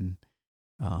again.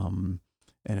 And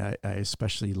I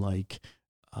especially like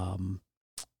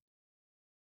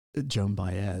Joan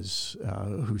Baez,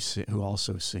 who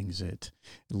also sings it,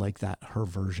 like that, her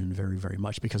version very, very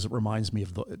much, because it reminds me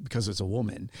because it's a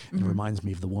woman, it reminds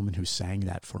me of the woman who sang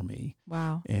that for me.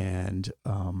 Wow. And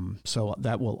so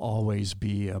that will always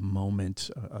be a moment,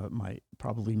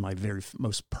 probably my very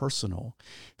most personal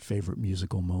favorite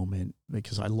musical moment,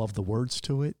 because I love the words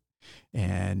to it,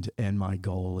 and my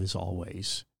goal is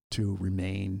always to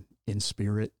remain in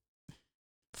spirit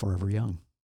forever young.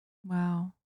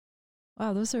 Wow.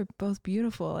 Wow, those are both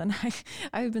beautiful. And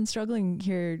I've been struggling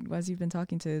here as you've been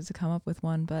talking to come up with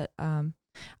one. But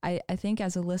I think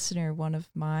as a listener, one of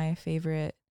my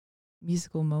favorite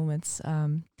musical moments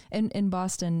in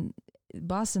Boston,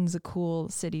 Boston's a cool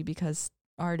city because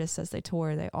artists, as they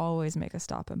tour, they always make a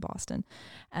stop in Boston.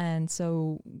 And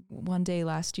so one day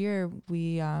last year,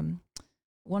 we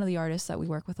one of the artists that we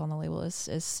work with on the label is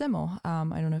Simmel.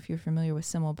 I don't know if you're familiar with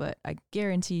Simmel, but I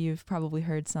guarantee you've probably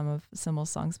heard some of Simmel's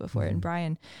songs before. And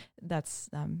Brian, that's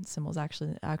Simmel's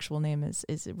actual name,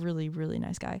 is a really, really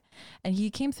nice guy. And he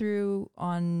came through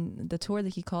on the tour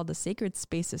that he called the Sacred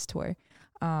Spaces Tour,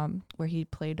 where he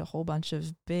played a whole bunch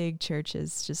of big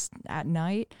churches just at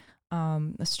night,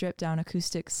 a stripped down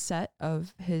acoustic set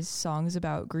of his songs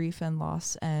about grief and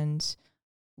loss and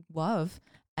love.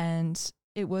 And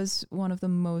it was one of the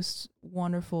most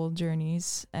wonderful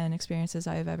journeys and experiences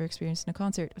I have ever experienced in a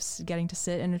concert, getting to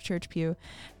sit in a church pew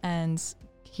and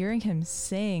hearing him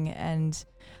sing and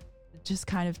just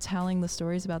kind of telling the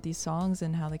stories about these songs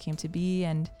and how they came to be.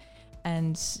 And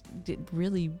it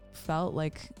really felt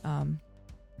like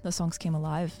the songs came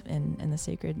alive in the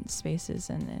sacred spaces.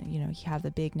 And, you have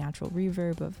the big natural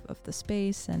reverb of the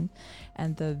space and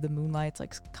the moonlight's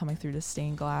like coming through the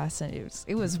stained glass. And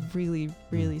it was really,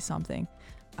 really something.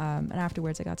 And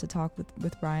afterwards I got to talk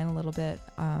with Brian a little bit.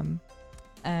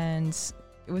 And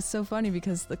it was so funny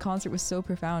because the concert was so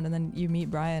profound, and then you meet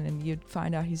Brian and you'd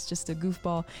find out he's just a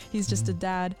goofball. He's just a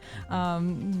dad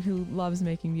who loves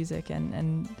making music,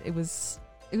 and it was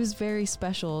very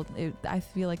special. I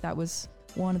feel like that was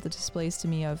one of the displays to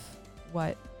me of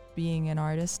what being an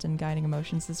artist and guiding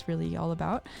emotions is really all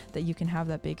about, that you can have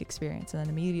that big experience and then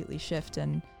immediately shift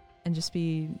and just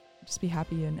be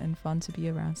happy and fun to be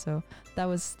around. So that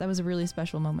was a really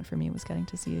special moment for me, was getting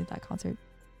to see that concert.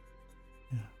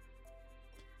 Yeah.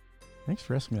 Thanks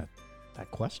for asking that.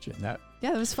 question. That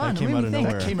was fun. That came out of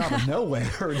nowhere. That came out of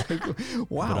nowhere.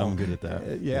 Wow. But I'm good at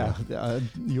that.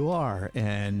 You are.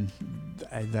 And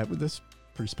that's a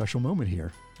pretty special moment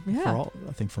here. Yeah.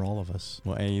 I think for all of us.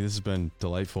 Well, Annie, this has been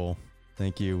delightful.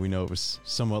 Thank you. We know it was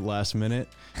somewhat last minute,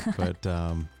 but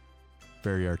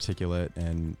very articulate.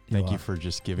 And thank you for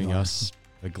just giving us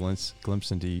a glimpse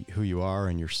into who you are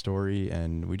and your story.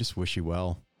 And we just wish you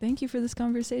well. Thank you for this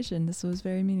conversation. This was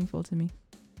very meaningful to me.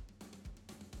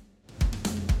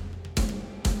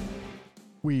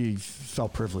 We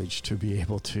felt privileged to be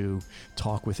able to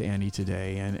talk with Annie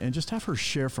today and just have her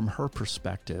share from her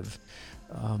perspective.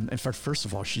 In fact, first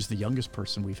of all, she's the youngest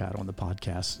person we've had on the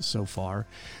podcast so far,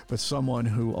 but someone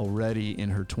who already in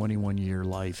her 21-year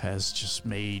life has just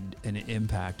made an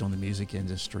impact on the music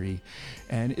industry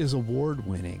and is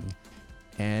award-winning.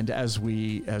 And as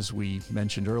we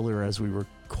mentioned earlier, as we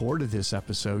recorded this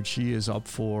episode, she is up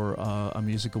for a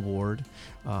music award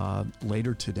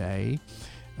later today.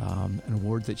 An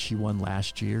award that she won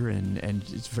last year, and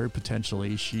it's very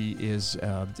potentially she is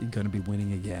going to be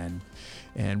winning again.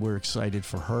 And we're excited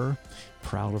for her,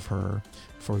 proud of her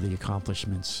for the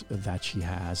accomplishments that she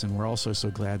has. And we're also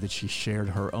so glad that she shared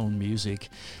her own music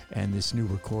and this new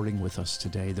recording with us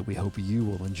today that we hope you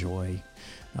will enjoy,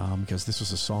 because this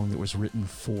was a song that was written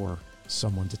for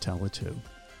someone to tell it to.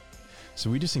 So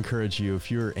we just encourage you,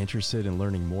 if you're interested in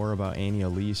learning more about Annie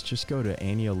Elise, just go to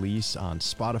Annie Elise on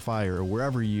Spotify or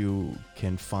wherever you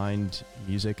can find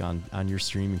music on your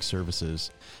streaming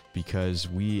services, because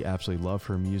we absolutely love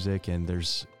her music, and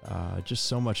there's just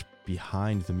so much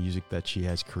behind the music that she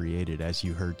has created, as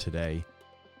you heard today.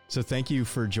 So thank you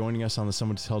for joining us on the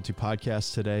Someone to Tell It To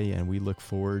podcast today, and we look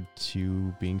forward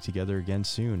to being together again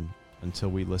soon. Until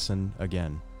we listen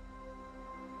again.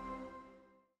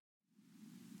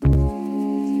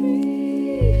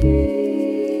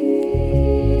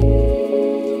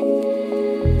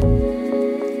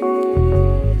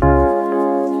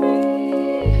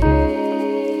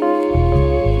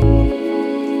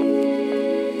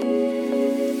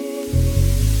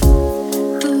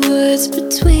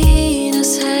 Between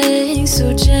us hang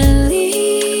so gently.